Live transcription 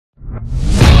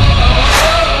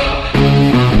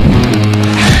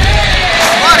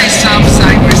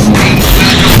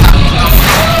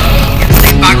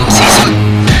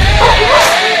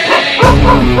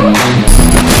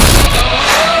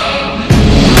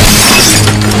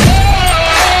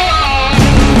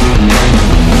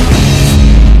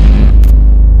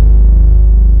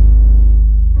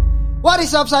What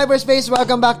is up, cyberspace?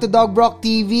 Welcome back to DOUGBROCK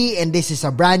TV, and this is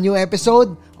a brand new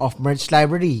episode of Merch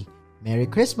Library. Merry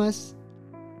Christmas!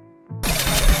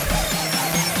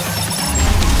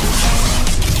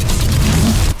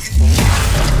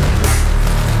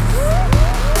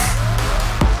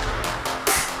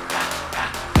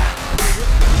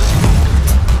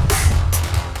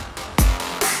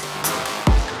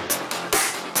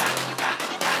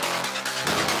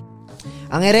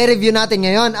 Ang i-review natin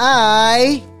ngayon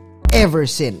ay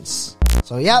Eversince.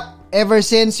 So,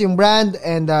 Eversince yung brand,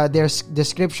 and their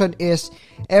description is,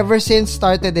 Eversince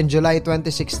started in July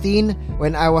 2016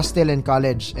 when I was still in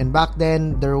college. And back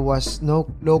then, there was no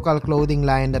local clothing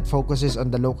line that focuses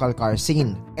on the local car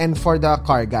scene. And for the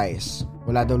car guys,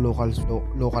 wala daw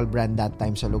local brand that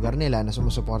time sa lugar nila na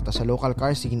sumusuporta sa local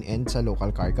car scene and sa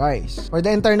local car guys. For the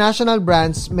international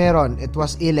brands, meron. It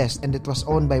was Ilest, and it was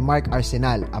owned by Mark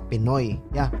Arsenal, a Pinoy.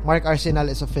 Yeah, Mark Arsenal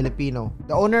is a Filipino.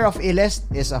 The owner of Ilest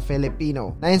is a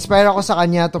Filipino. Na-inspire ako sa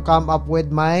kanya to come up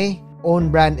with my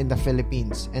own brand in the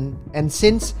Philippines. And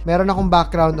since meron akong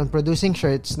background on producing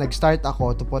shirts, nag-start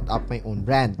ako to put up my own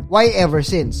brand. Why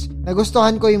Eversince?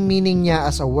 Nagustuhan ko yung meaning niya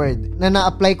as a word na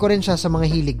na-apply ko rin siya sa mga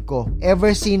hilig ko.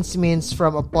 Eversince means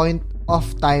from a point of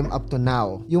time up to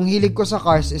now. Yung hilig ko sa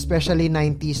cars, especially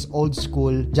 90s old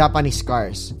school Japanese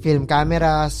cars. Film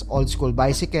cameras, old school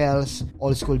bicycles,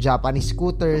 old school Japanese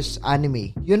scooters,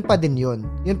 anime. Yun pa din yun.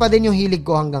 Yun pa din yung hilig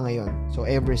ko hanggang ngayon. So,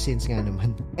 Eversince nga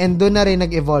naman. And doon na rin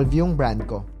nag-evolve yung brand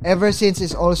ko. Eversince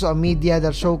is also a media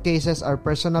that showcases our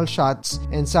personal shots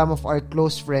and some of our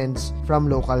close friends from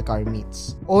local car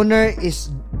meets. Owner is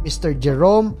Mr.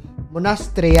 Jerome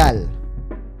Monastrial.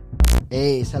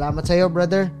 Hey, salamat sa'yo,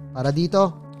 brother, para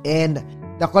dito. And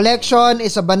the collection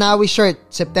is a Banawi shirt,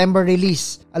 September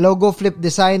release. A logo flip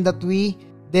design that we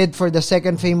did for the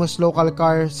second famous local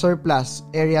car surplus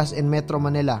areas in Metro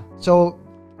Manila. So,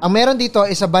 ang meron dito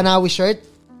is a Banawi shirt.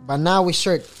 Banawi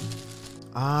shirt.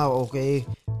 Okay.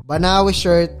 Banawi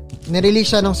shirt.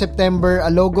 Nirelease siya noong September.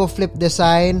 A logo flip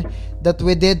design that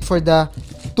we did for the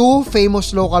two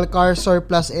famous local car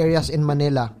surplus areas in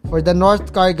Manila. For the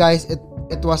North car guys, it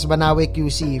was Banawi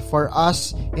QC. For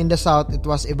us in the South, it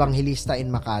was Evangelista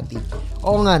in Makati.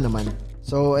 Oo nga naman.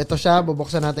 So, ito siya.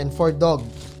 Bubuksan natin for dog.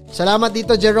 Salamat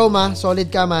dito, Jerome.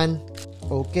 Solid ka, man.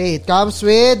 Okay. It comes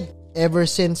with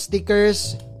Eversince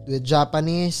stickers with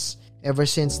Japanese.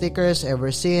 Eversince stickers.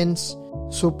 Eversince.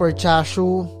 Super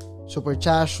Chashu.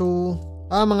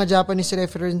 Mga Japanese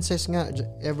references nga.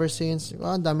 Eversince.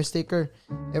 Ang dami sticker.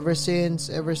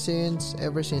 Eversince.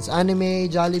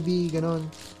 Anime, Jollibee, ganon.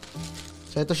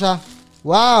 So, ito siya.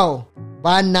 Wow!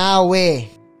 Banawi.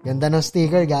 Ganda ng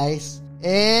sticker, guys.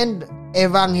 And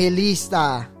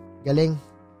Evangelista. Galing.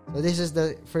 So, this is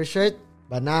the first shirt.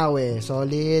 Banawi.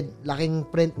 Solid. Laking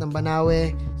print ng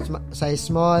Banawi. Size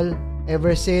small.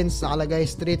 Eversince. Nakalagay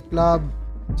Street Club.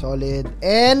 Solid.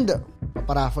 And,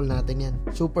 paparaffle natin yan.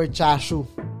 Super Chashu.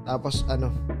 Tapos,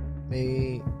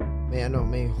 may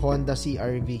Honda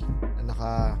CR-V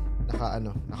na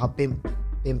naka-pimp.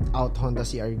 Pimped out Honda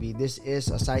CR-V. This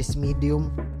is a size medium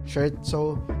shirt.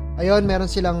 So, ayun, meron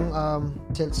silang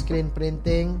silk screen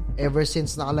printing.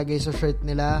 Eversince nakalagay sa shirt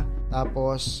nila.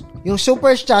 Tapos, yung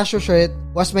Super Chashu shirt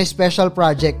was my special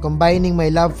project combining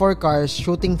my love for cars,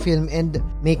 shooting film, and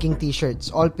making t-shirts.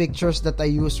 All pictures that I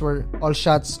used were all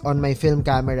shots on my film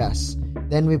cameras.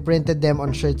 Then we printed them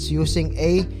on shirts using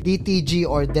a DTG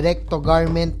or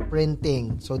direct-to-garment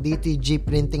printing. So, DTG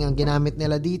printing ang ginamit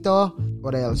nila dito.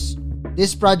 What else?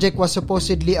 This project was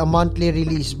supposedly a monthly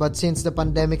release, but since the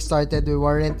pandemic started, we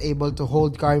weren't able to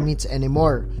hold car meets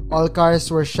anymore. All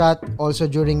cars were shot also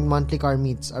during monthly car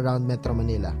meets around Metro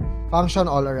Manila.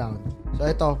 Function all around. So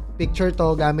ito, picture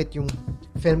to gamit yung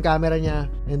film camera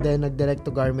niya, and then nag-direct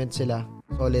to garment sila.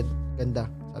 Solid, ganda.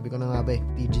 Sabi ko na nga ba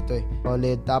PG to eh.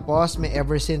 Solid. Tapos may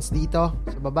Eversince dito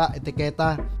sa baba,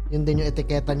 etiketa. Yun din yung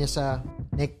etiketa niya sa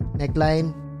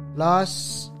neckline.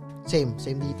 Plus, same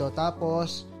dito.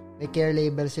 Tapos, may care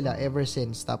label sila,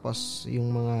 Eversince. Tapos,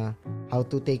 yung mga how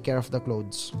to take care of the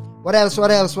clothes. What else?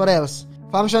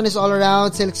 Function is all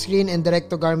around, silk screen and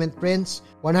direct-to-garment prints.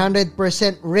 100%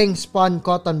 ring-spun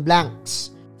cotton blanks.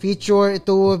 Feature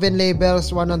 2 woven labels,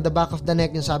 one on the back of the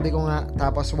neck, yung sabi ko nga.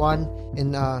 Tapos one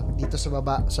in dito sa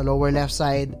baba, sa lower left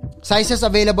side. Sizes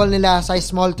available nila, size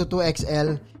small to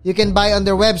 2XL. You can buy on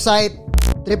their website,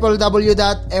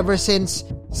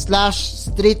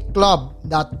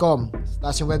 www.eversince/streetclub.com.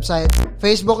 That's yung website.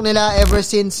 Facebook nila,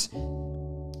 Eversince.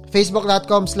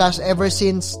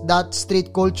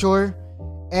 Facebook.com/eversince.streetculture.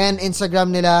 And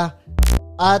Instagram nila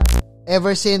at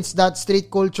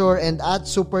eversince.streetculture and at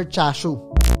superchashu.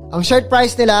 Ang shirt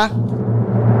price nila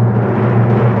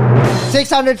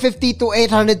 650 to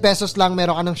 800 pesos lang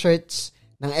meron ka ng shirts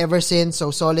ng Eversince. So,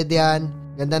 solid yan.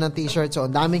 Ganda ng t-shirt. So,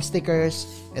 ang daming stickers.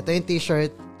 Ito yung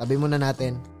t-shirt. Tabi muna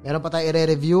natin. Meron pa tayo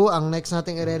i-review. Ang next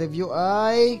nating i-review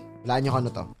ay... Walaan nyo kung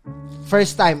ano to.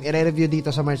 First time i-review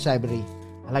dito sa Merch Library.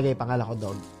 Alagay pangalan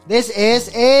ko, dog. This is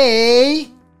a...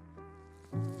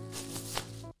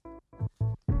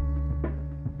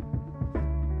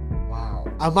 Wow.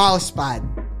 A mousepad.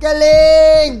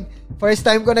 Galing! First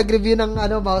time ko nag-review ng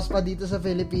mousepad dito sa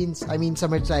Philippines. I mean, sa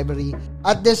Merch Library.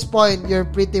 At this point, you're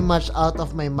pretty much out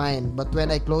of my mind. But when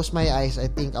I close my eyes, I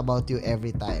think about you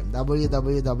every time.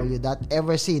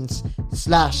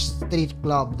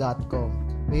 www.eversince/streetclub.com.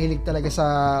 Mahilig talaga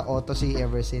sa auto si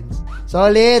Eversince.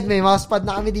 Solid! May mousepad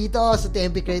na kami dito sa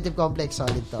TMP Creative Complex.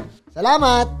 Solid to.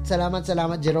 Salamat,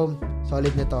 Jerome.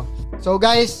 Solid nito. So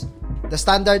guys, the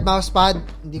standard mousepad,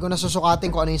 hindi ko nasusukatin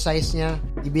kung ano yung size niya.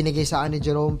 Ibinigay sa akin ni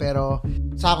Jerome, pero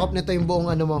sakop nito yung buong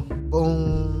buong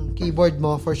keyboard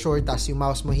mo for sure, tas yung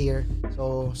mouse mo here.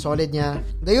 So, solid niya.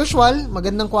 The usual,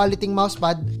 magandang quality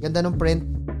mousepad, ganda ng print.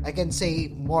 I can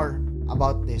say more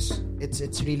about this.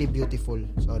 It's really beautiful.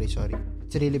 Sorry.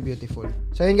 It's really beautiful.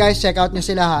 So, yun guys, check out nyo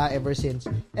sila ha, Eversince.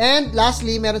 And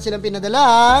lastly, meron silang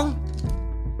pinadalang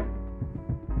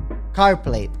car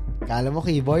plate. Kala mo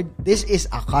keyboard? This is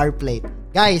a car plate.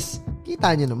 Guys,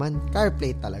 kita nyo naman, car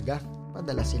plate talaga.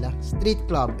 Padala sila. Street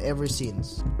Club,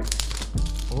 Eversince.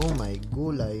 Oh my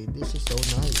gulay. This is so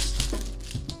nice.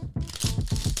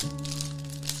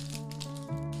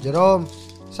 Jerome,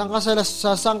 saan ka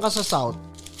sa South?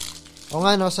 O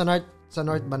nga no, sa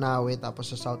North Banawe,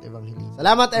 tapos sa South Evangeline.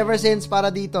 Salamat Eversince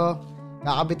para dito.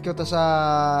 Kakabit ko to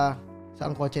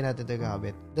saan kotse natin ito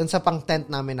kakabit? Doon sa pang tent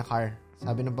namin na car.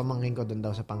 Sabi ng pamangkin ko doon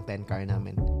daw sa pang 10 car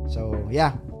namin. So,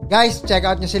 yeah. Guys, check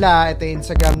out nyo sila. Ito yung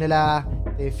Instagram nila.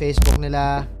 Ito yung Facebook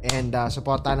nila. And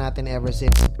supportan natin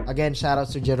Eversince. Again,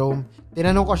 shoutouts to Jerome.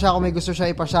 Tinanong ko siya kung may gusto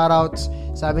siya ipa-shoutouts.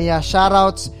 Sabi niya,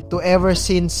 shoutouts to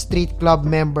Eversince Street Club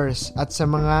members at sa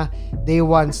mga day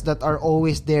ones that are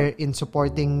always there in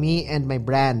supporting me and my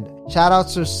brand.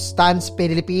 Shoutouts to Stans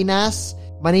Pilipinas,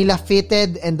 Manila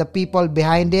Fitted and the people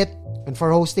behind it, and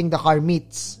for hosting the car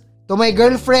meets. To my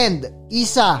girlfriend,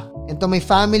 Isa, and to my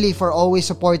family for always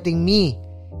supporting me,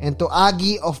 and to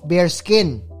Agi of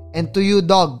Bearskin, and to you,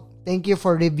 Dog. Thank you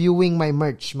for reviewing my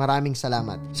merch. Maraming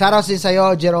salamat. Shoutouts din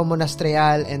sa'yo, Jerome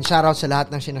Monastreal, and shoutouts sa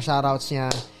lahat ng sinashoutouts niya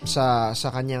sa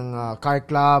kanyang car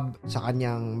club, sa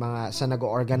kanyang sa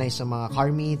nag-organize sa mga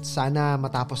car meets. Sana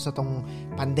matapos na tong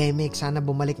pandemic, sana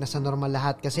bumalik na sa normal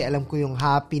lahat kasi alam ko yung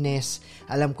happiness,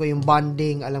 alam ko yung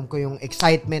bonding, alam ko yung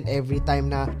excitement every time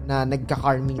na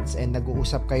nagka-car meets and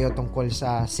nag-uusap kayo tungkol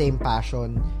sa same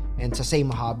passion and sa same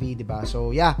hobby, diba?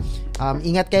 So, yeah.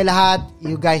 Ingat kayo lahat.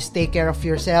 You guys take care of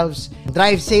yourselves.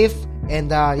 Drive safe. And,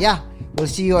 yeah. We'll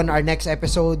see you on our next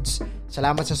episodes.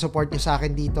 Salamat sa support nyo sa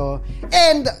akin dito.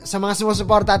 And, sa mga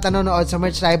sumusuporta at nanonood sa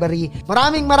Merch Library,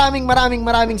 maraming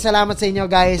salamat sa inyo,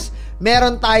 guys.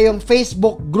 Meron tayong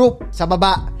Facebook group sa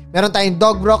baba. Meron tayong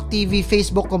DOUGBROCK TV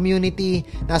Facebook community.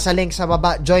 Nasa link sa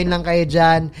baba. Join lang kayo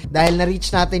dyan. Dahil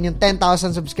na-reach natin yung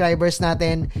 10,000 subscribers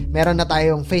natin, meron na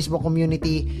tayong Facebook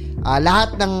community.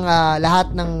 Lahat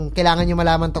ng kailangan nyo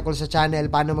malaman tungkol sa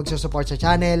channel, paano magsusupport sa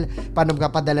channel, paano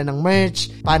magpapadala ng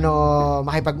merch, paano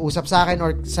makipag-usap sa akin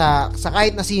or sa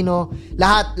kahit na sino.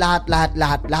 Lahat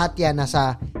yan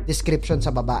nasa description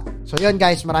sa baba. So yun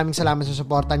guys, maraming salamat sa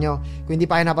suporta nyo. Kung hindi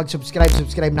pa kayo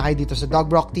subscribe na kayo dito sa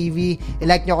DOUGBROCK TV.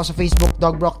 I-like nyo ako sa Facebook,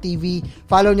 DOUGBROCK TV.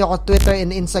 Follow nyo ako Twitter and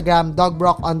Instagram,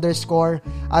 DOUGBROCK_.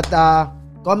 At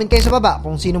comment kayo sa baba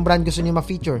kung sinong brand gusto nyo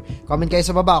ma-feature. Comment kayo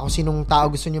sa baba kung sinong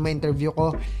tao gusto nyo ma-interview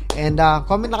ko. And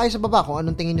comment na kayo sa baba kung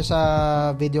anong tingin nyo sa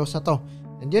videos na to.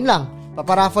 And yun lang,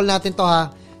 paparaffle natin to ha.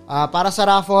 Para sa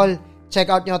raffle, check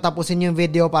out nyo, tapusin nyo yung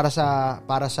video para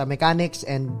sa mechanics.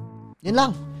 And yun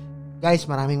lang. Guys,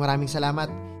 maraming salamat.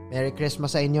 Merry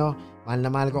Christmas sa inyo. Mahal na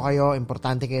mahal ko kayo.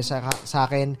 Importante kayo sa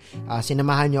akin.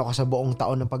 Sinamahan nyo ako sa buong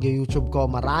taon ng pag-YouTube ko.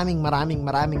 Maraming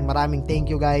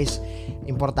thank you guys.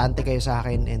 Importante kayo sa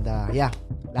akin. And yeah,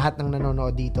 lahat ng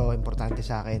nanonood dito, importante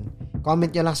sa akin.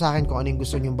 Comment nyo lang sa akin kung ano yung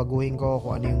gusto nyong baguhin ko,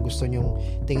 kung ano yung gusto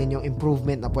nyong tingin yung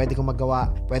improvement na pwede kong magawa.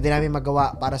 Pwede namin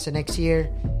magawa para sa next year.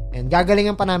 And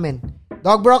gagalingan pa namin.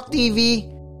 DOUGBROCK TV,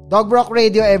 DOUGBROCK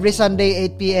Radio every Sunday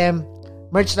 8 p.m.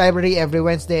 Merch Library every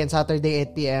Wednesday and Saturday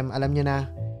 8 p.m. Alam nyo na,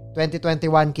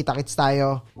 2021, kita-kits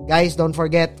tayo. Guys, don't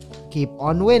forget, keep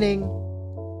on winning!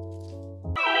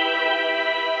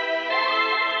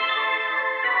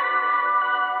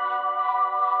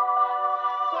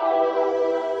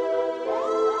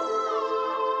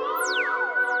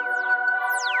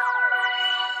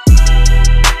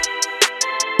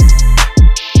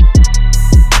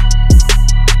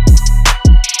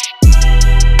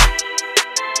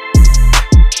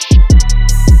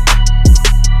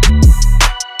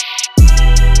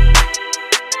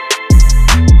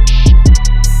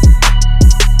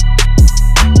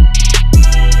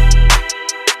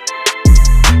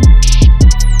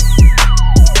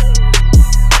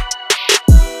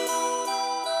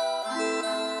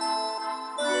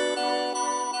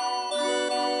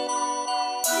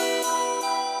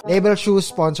 Label Shoes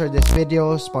sponsored this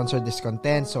video, sponsored this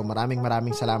content. So maraming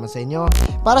salamat sa inyo.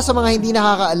 Para sa mga hindi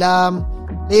nakakaalam,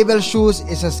 Label Shoes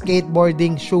is a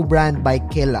skateboarding shoe brand by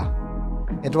Killa.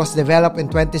 It was developed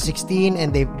in 2016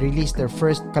 and they released their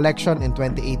first collection in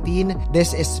 2018.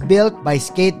 This is built by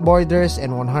skateboarders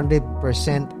and 100%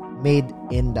 made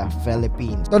in the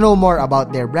Philippines. To know more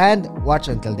about their brand, watch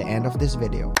until the end of this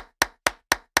video.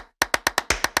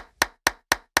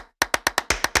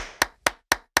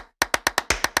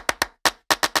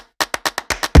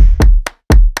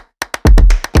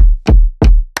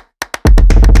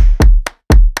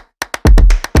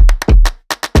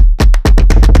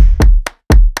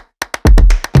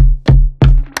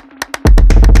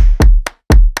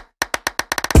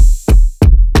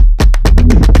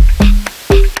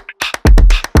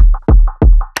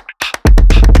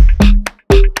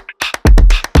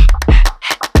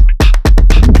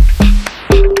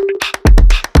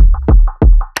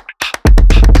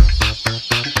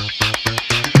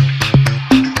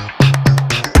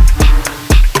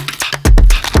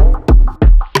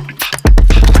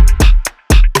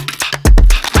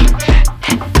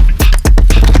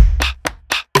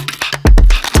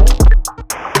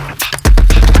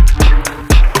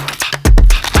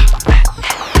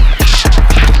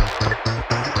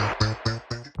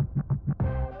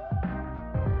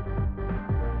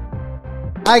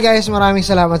 Hi guys, maraming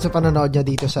salamat sa panonood nyo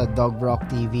dito sa DOUGBROCK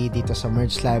TV, dito sa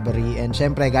Merch Library. And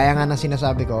syempre, gaya nga ng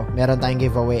sinasabi ko, meron tayong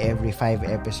giveaway every 5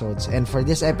 episodes. And for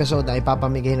this episode na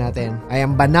ipapamigay natin ay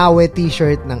ang Banawe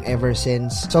t-shirt ng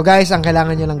Eversince. So guys, ang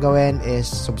kailangan nyo lang gawin is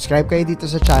subscribe kayo dito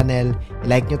sa channel,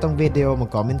 like nyo tong video,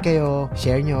 mag-comment kayo,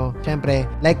 share nyo. Syempre,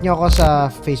 like nyo ako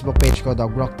sa Facebook page ko,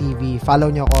 DOUGBROCK TV.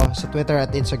 Follow nyo ako sa Twitter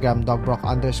at Instagram, DOUGBROCK_.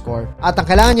 At ang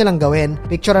kailangan nyo lang gawin,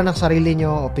 picturean ng sarili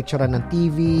nyo o picturean ng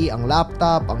TV, ang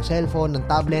laptop, ang cellphone, ng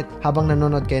tablet habang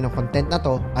nanonood kayo ng content na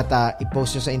to at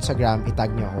i-post nyo sa Instagram, itag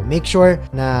nyo ako. Make sure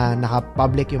na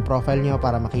naka-public yung profile nyo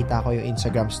para makita ko yung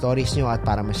Instagram stories nyo at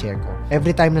para ma-share ko.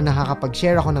 Every time na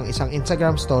nakakapag-share ako ng isang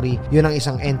Instagram story, yun ang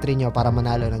isang entry nyo para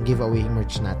manalo ng giveaway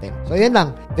merch natin. So yun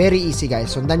lang, very easy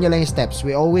guys. Sundan nyo lang yung steps.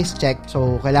 We always check.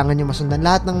 So kailangan nyo masundan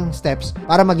lahat ng steps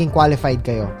para maging qualified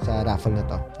kayo sa raffle na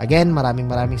to. Again, maraming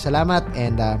salamat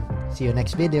and see you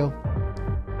next video.